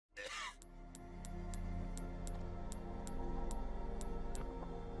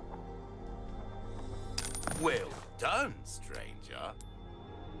Well done, stranger.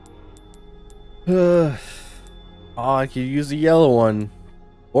 Oh, I could use a yellow one.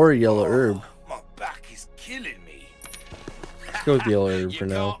 Or a yellow herb. My back is killing me. Let's go with the yellow herb You for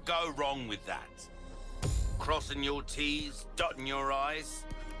now. can't go wrong with that. Crossing your T's, dotting your I's,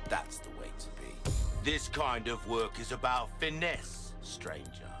 that's the way to be. This kind of work is about finesse, stranger.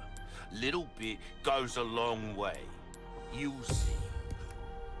 Little bit goes a long way. You'll see.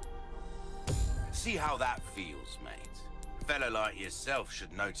 See how that feels, mate. A fella like yourself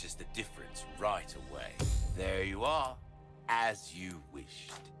should notice the difference right away. There you are, as you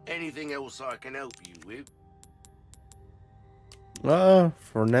wished. Anything else I can help you with?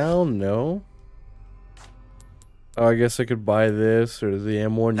 For now, no. Oh, I guess I could buy this or the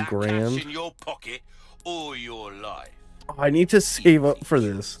M1 That Grand. cash in your pocket or your life. Oh, I need to save up for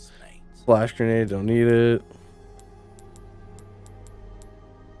this. Flash grenade, don't need it.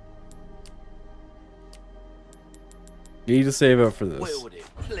 Need to save up for this. Well, then,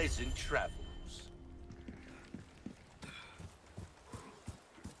 pleasant travels.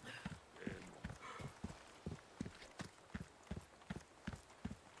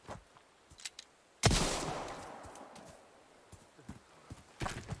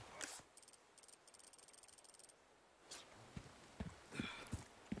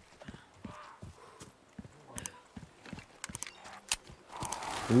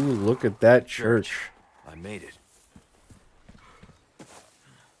 Ooh, look at that church. I made it.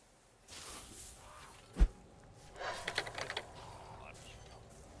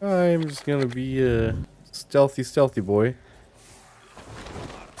 I'm just gonna be a stealthy boy.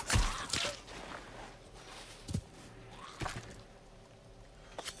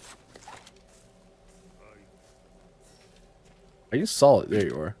 I just saw it. There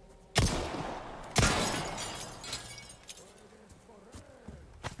you are.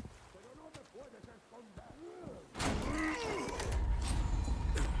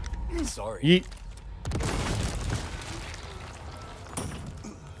 Sorry. Yeet.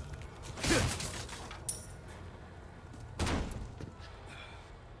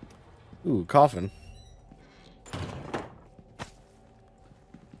 Ooh, coffin.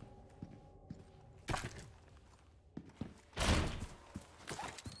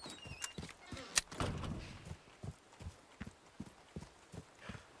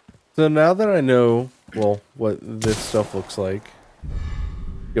 So now that I know, well, what this stuff looks like.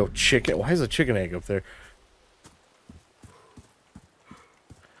 Yo, chicken. Why is a chicken egg up there?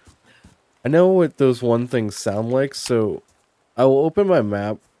 I know what those one things sound like, so I will open my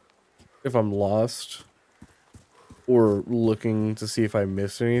map if I'm lost or looking to see if I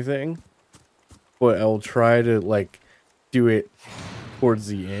missed anything. But I will try to, like, do it towards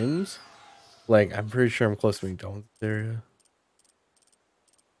the end. Like, I'm pretty sure I'm close to being done with this area.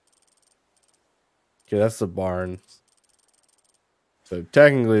 Okay, that's the barn. So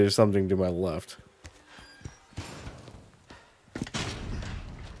technically there's something to my left.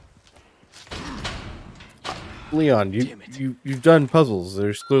 Leon, you've done puzzles.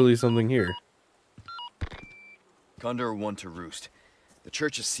 There's clearly something here. Condor 1 to roost. The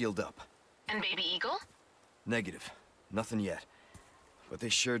church is sealed up. And Baby Eagle? Negative. Nothing yet. But they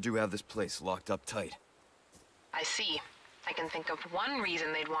sure do have this place locked up tight. I see. I can think of one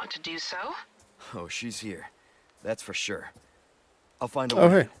reason they'd want to do so. Oh, she's here. That's for sure. I'll find a Oh,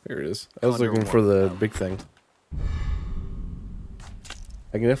 way. hey, here it is. I was Condor looking for 1 the out. big thing.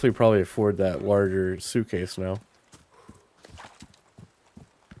 I can definitely probably afford that larger suitcase now.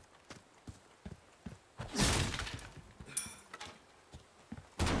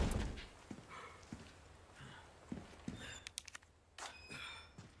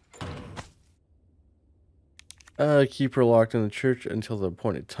 Keep her locked in the church until the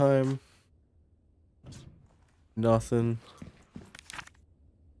appointed time. Nothing.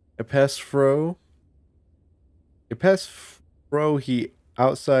 A pest fro. He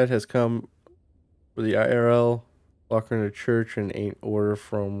outside has come for the IRL. Lock her in the church and ain't order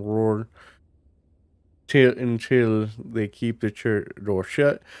from roar until they keep the church door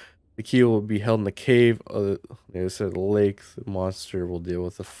shut. The key will be held in the cave. They said the lake. The monster will deal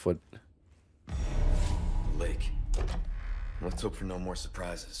with the foot. Lake. Let's hope for no more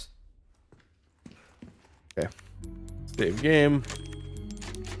surprises. Okay. Save game.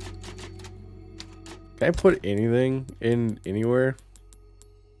 Can I put anything in anywhere?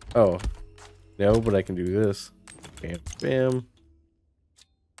 Oh. No, but I can do this. Bam, bam.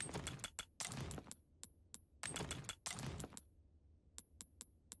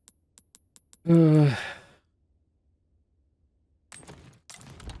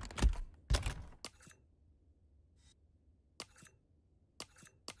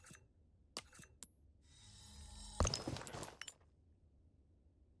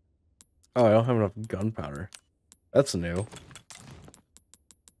 Oh, I don't have enough gunpowder. That's new.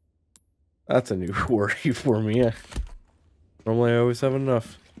 That's a new worry for me. Normally I always have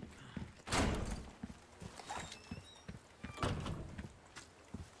enough.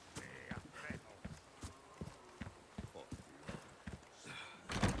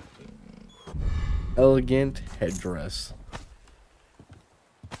 Elegant headdress.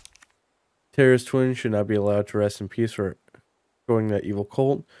 Terrorist twins should not be allowed to rest in peace for joining that evil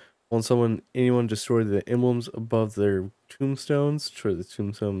cult. When anyone destroyed the emblems above their tombstones, destroy the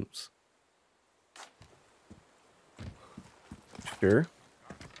tombstones. Sure.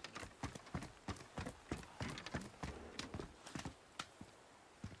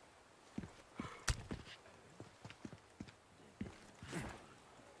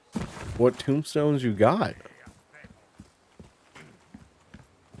 What tombstones you got?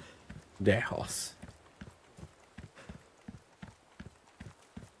 House.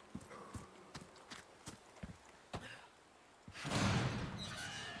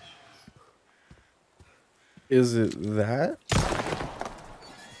 Is it that?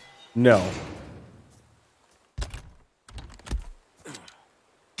 No.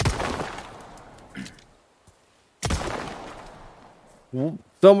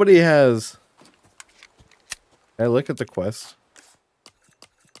 Somebody has... I look at the quest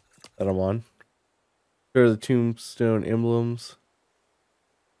that I'm on. There are the tombstone emblems.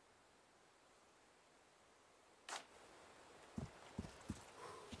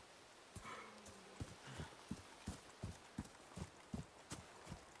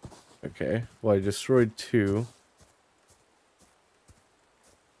 Okay, well I destroyed 2.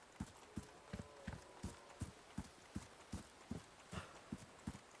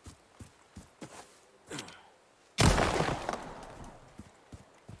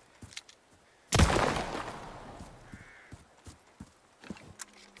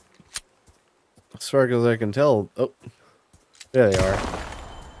 As far as I can tell, oh, there they are.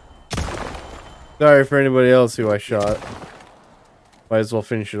 Sorry for anybody else who I shot. Might as well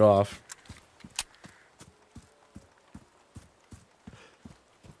finish it off.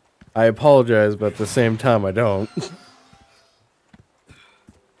 I apologize, but at the same time, I don't.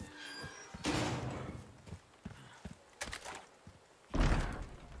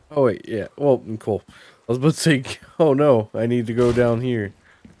 Oh, wait, yeah. Well, cool. I was about to say, oh no, I need to go down here.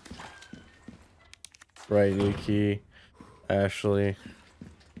 Right, Nikki, Ashley.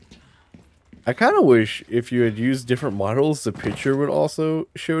 I kind of wish if you had used different models, the picture would also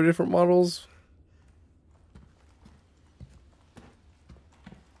show different models.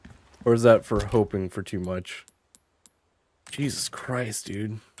 Or is that for hoping for too much? Jesus Christ,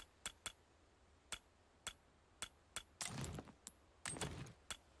 dude.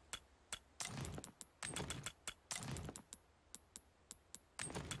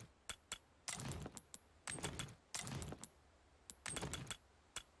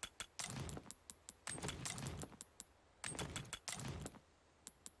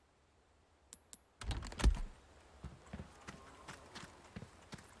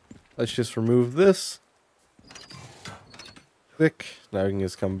 Let's just remove this. Click. Now we can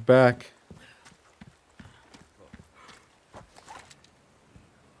just come back.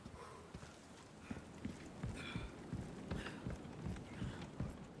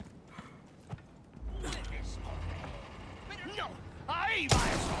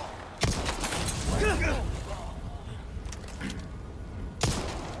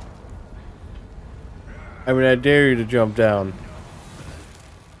 I mean, I dare you to jump down.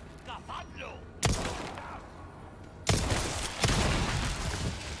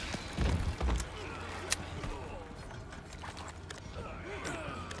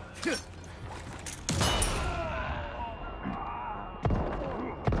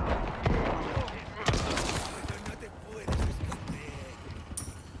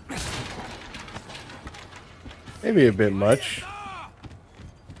 Maybe a bit much.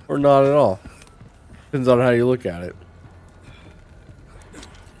 Or not at all. Depends on how you look at it.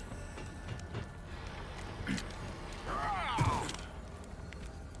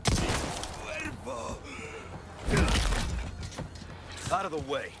 Out of the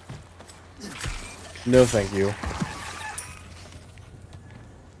way. No, thank you.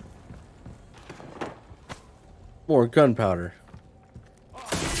 More gunpowder.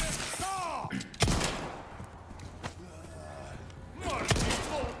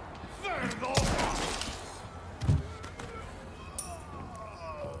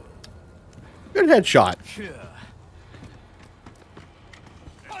 Good headshot.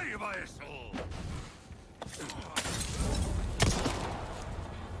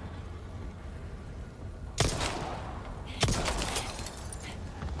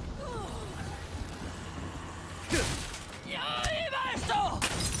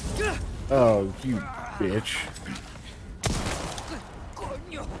 Oh, you bitch.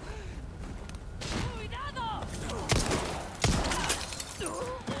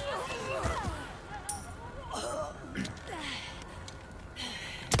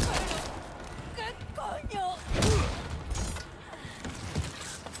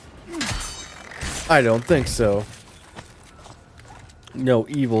 I don't think so. No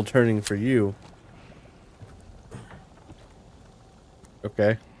evil turning for you.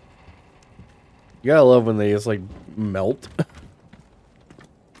 Okay. You gotta love when they just like melt.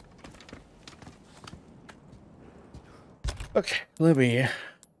 Okay, let me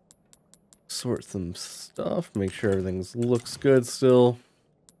sort some stuff, make sure everything looks good still.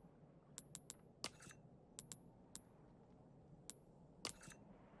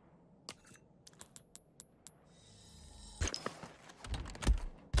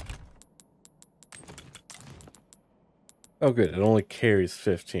 Oh good, it only carries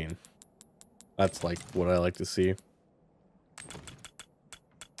 15. That's like what I like to see.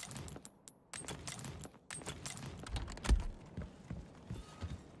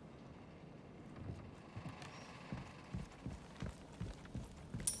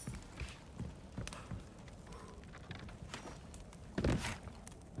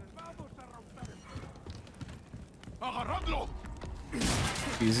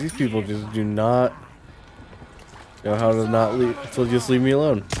 These people just do not know how to not leave, so just leave me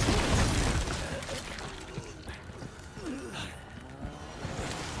alone.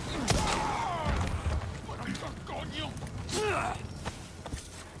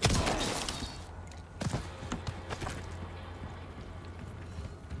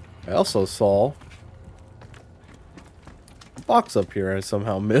 I also saw a box up here I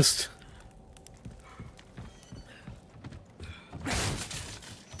somehow missed.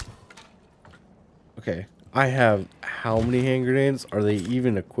 Okay, I have how many hand grenades? Are they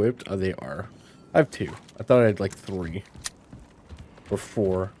even equipped? Oh, they are. I have 2. I thought I had like 3 or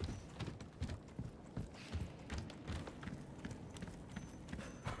 4.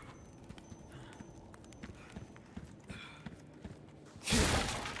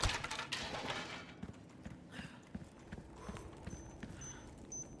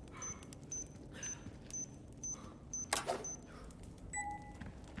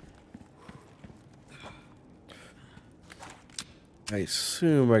 I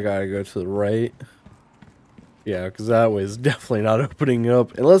assume I gotta go to the right. Yeah, because that way is definitely not opening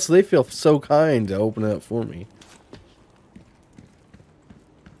up. Unless they feel so kind to open it up for me.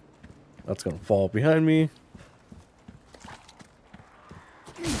 That's gonna fall behind me.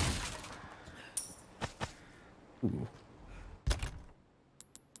 Ooh.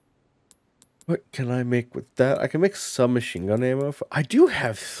 What can I make with that? I can make some machine gun ammo. I do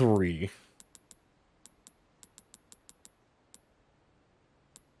have 3.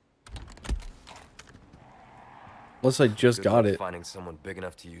 Unless I just got it. Finding someone big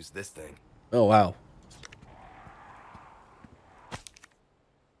enough to use this thing. Oh, wow.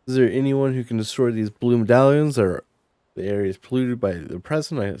 Is there anyone who can destroy these blue medallions? Or the area is polluted by the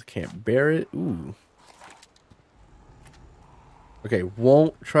president? I can't bear it. Ooh. Okay,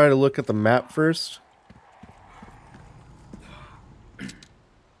 won't try to look at the map first.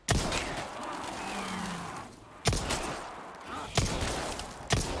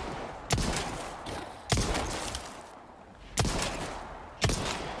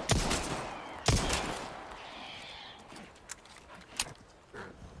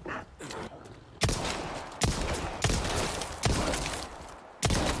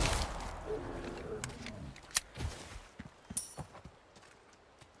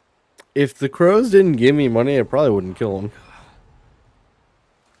 If the crows didn't give me money, I probably wouldn't kill them.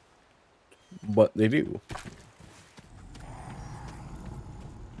 But they do.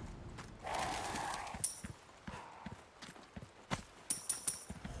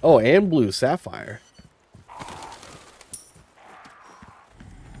 Oh, and blue sapphire.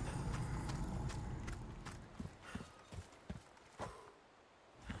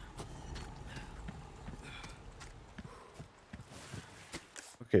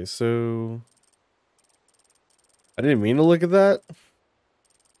 Okay, so I didn't mean to look at that.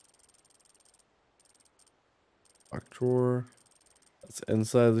 Lock drawer. That's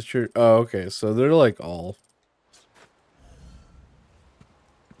inside the church. Oh, okay, so they're like all.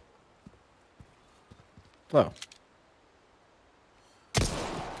 Oh.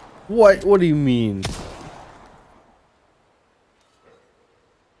 What? What do you mean?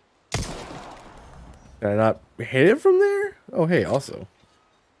 Did I not hit it from there? Oh, hey, also.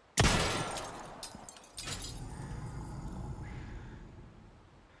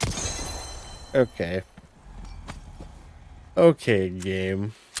 Okay. Okay,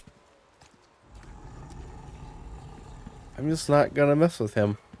 game. I'm just not gonna mess with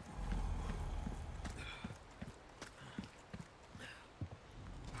him.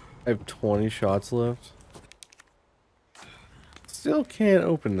 I have 20 shots left. Still can't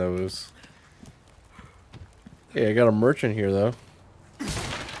open those. Hey, I got a merchant here though.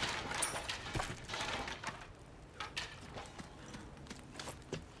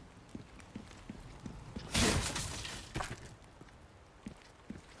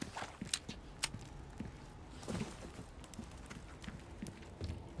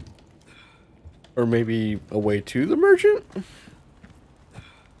 Or maybe a way to the merchant?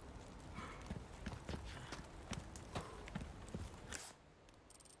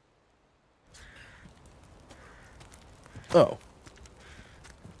 Oh.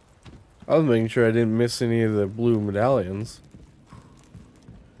 I was making sure I didn't miss any of the blue medallions.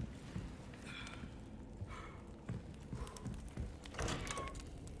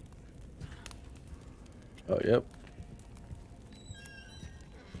 Oh, yep.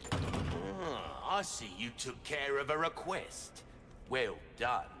 I see you took care of a request. Well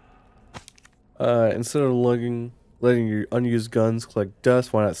done. Instead of letting your unused guns collect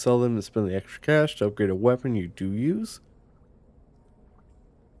dust, why not sell them and spend the extra cash to upgrade a weapon you do use?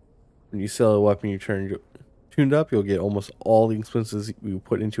 When you sell a weapon you tuned up, you'll get almost all the expenses you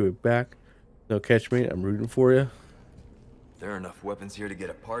put into it back. No catch, mate. I'm rooting for you. There are enough weapons here to get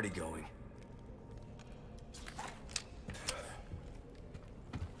a party going.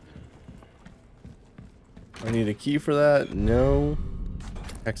 I need a key for that. No.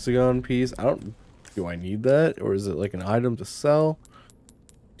 Hexagon piece. Do I need that? Or is it like an item to sell?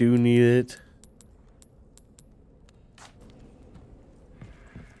 Do need it.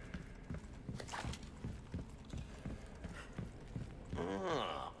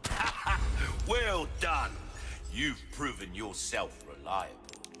 Well done. You've proven yourself reliable.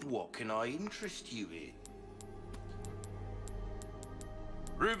 What can I interest you in?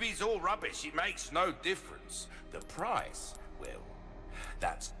 Ruby's all rubbish. It makes no difference. The price, well,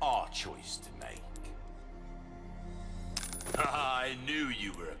 that's our choice to make. I knew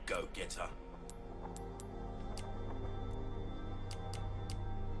you were a go-getter.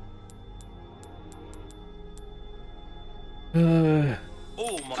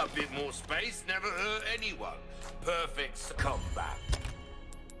 A bit more space never hurt anyone. Perfect comeback.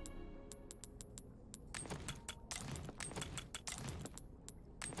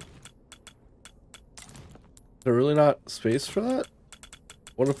 Is there really not space for that?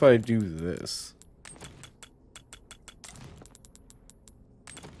 What if I do this?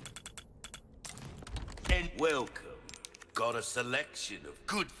 And welcome. Got a selection of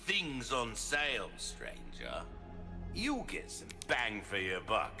good things on sale, stranger. You'll get some bang for your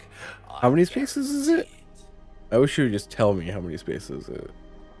buck. How many spaces is it? I wish you would just tell me how many spaces it.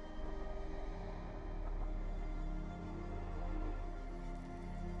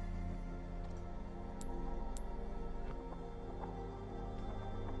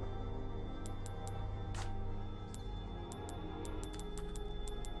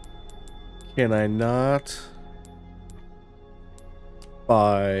 Can I not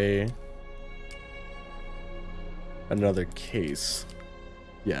buy another case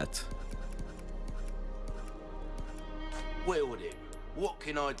yet? Well then, what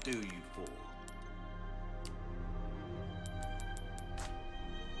can I do you for?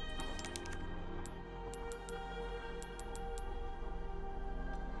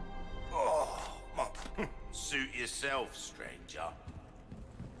 Oh, suit yourself, stranger.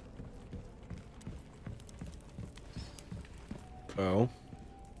 Oh.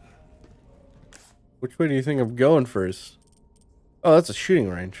 Which way do you think I'm going first? Oh, that's a shooting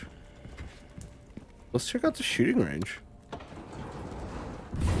range. Let's check out the shooting range.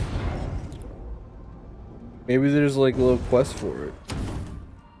 Maybe there's like a little quest for it.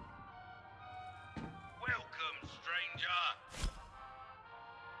 Welcome, stranger.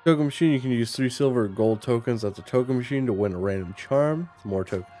 Token machine, you can use 3 silver or gold tokens at the token machine to win a random charm. More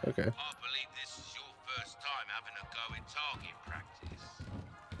token. Okay. I believe this is your first time having a go at target practice.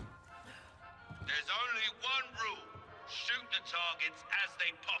 There's only one rule. Shoot the targets as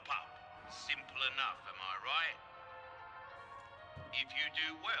they pop up. Simple enough, am I right? If you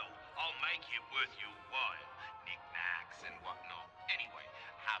do well, I'll make it worth your while. Knickknacks and whatnot. Anyway,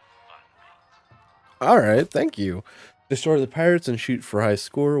 have fun, mate. Alright, thank you. Destroy the pirates and shoot for high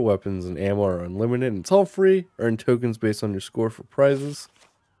score. Weapons and ammo are unlimited and it's all free. Earn tokens based on your score for prizes.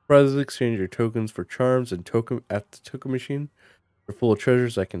 Prizes exchange your tokens for charms and token at the token machine. They're full of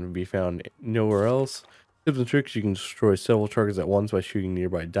treasures that can be found nowhere else. Tips and tricks: you can destroy several targets at once by shooting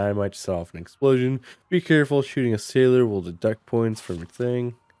nearby dynamite to set off an explosion. Be careful, shooting a sailor will deduct points from your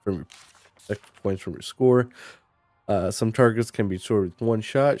thing, deduct points from your score. Some targets can be destroyed with one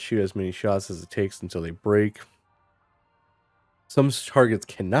shot. Shoot as many shots as it takes until they break. Some targets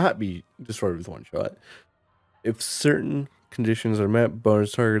cannot be destroyed with one shot. If certain conditions are met,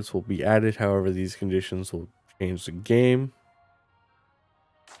 bonus targets will be added. However, these conditions will change the game.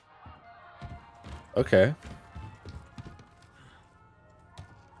 Okay.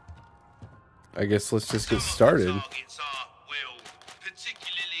 I guess let's just get started. Targets are, well,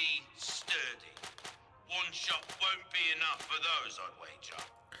 particularly sturdy. One shot won't be enough for those, I'd wager.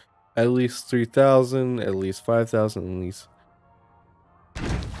 At least 3,000, at least 5,000, at least. 3,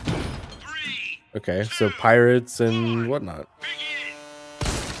 Okay, so pirates and whatnot. begin!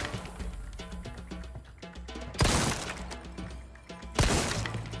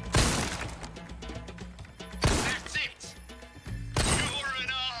 That's it! You're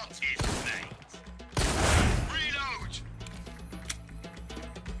an artist, mate! Reload!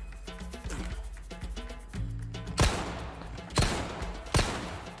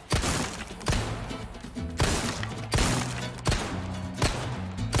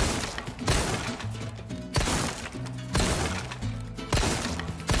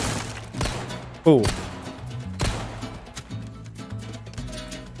 Oh.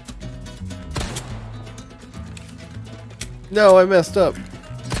 No, I messed up.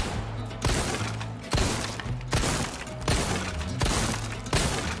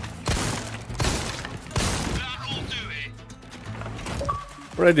 That'll do it!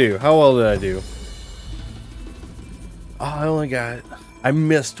 What'd I do? How well did I do? Oh, I only got... I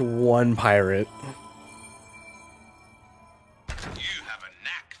missed one pirate. You have a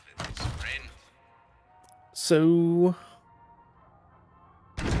knack for this, friend. So...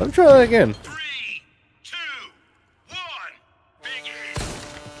 Let's try that again. 3, 2, 1, begin!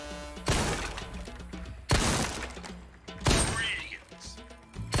 Brilliant!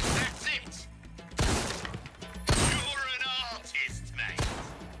 That's it! You're an artist, mate!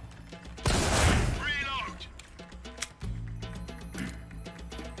 Reload!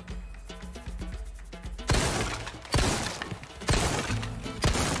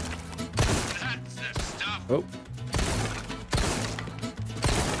 That's the stuff! Oh.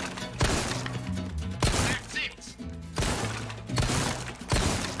 That's it!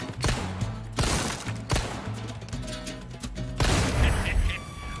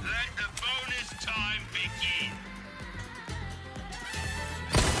 Let the bonus time begin!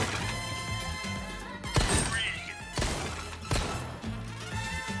 Brilliant!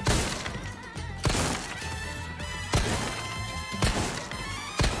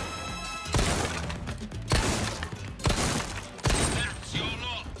 That's your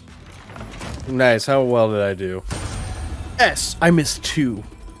lot! Nice. How well did I do? S. I missed 2.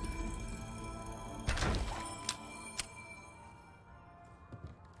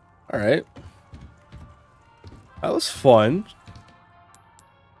 Alright. That was fun.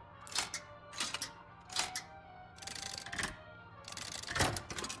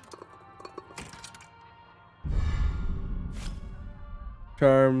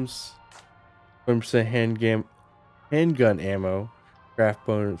 Charms. 1% handgun ammo. Craft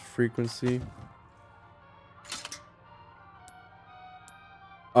bonus frequency.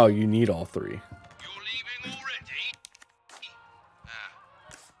 Oh, you need all 3. You're leaving already?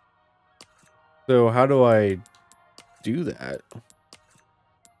 Ah, So how do I do that? you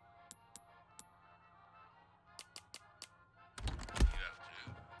have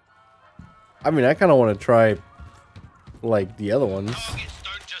to. I mean, I kind of want to try like the other ones. Target